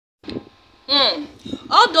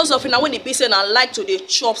All those of you now when the be saying I like to dey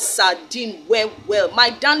chop sardine well, my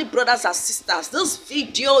darling brothers and sisters, this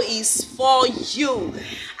video is for you.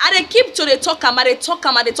 I dey keep to the talk am, I dey talk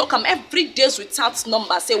am every day without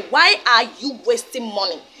number. Say, why are you wasting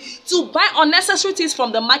money to buy unnecessary things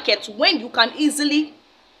from the market when you can easily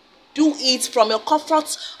do it from your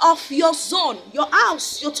comfort of your zone, your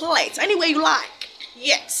house, your toilet, anywhere you like?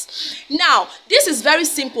 Yes. Now, this is very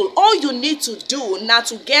simple. All you need to do now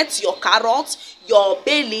to get your carrots, your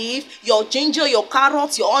bay leaf, your ginger, your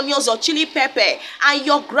carrots, your onions, your chili pepper, and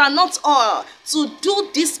your groundnut oil to do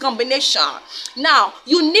this combination. Now,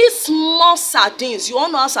 you need small sardines. You all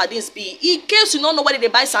know how sardines be. In case you don't know where they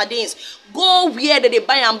buy sardines, go where they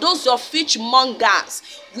buy them. Those your fish mongers,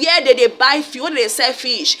 where they buy fish, where they sell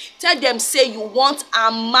fish. Tell them say you want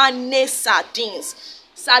Amane sardines.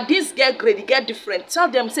 Sardines get great, they get different. Tell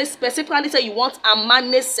them, say specifically say you want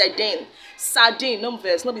Amane sardine, no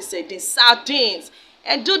verse, no be sardine, sardines.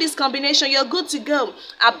 And do this combination, you're good to go.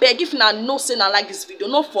 I beg, if you know say I like this video,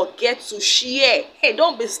 don't forget to share. Hey,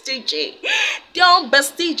 don't be stingy. Don't be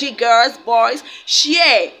stingy, girls, boys.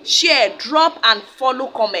 Share, drop and follow,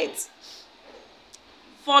 comment.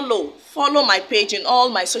 Follow my page in all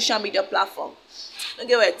my social media platforms. Don't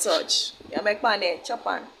give it a touch. Yeah, make money, chop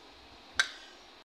on.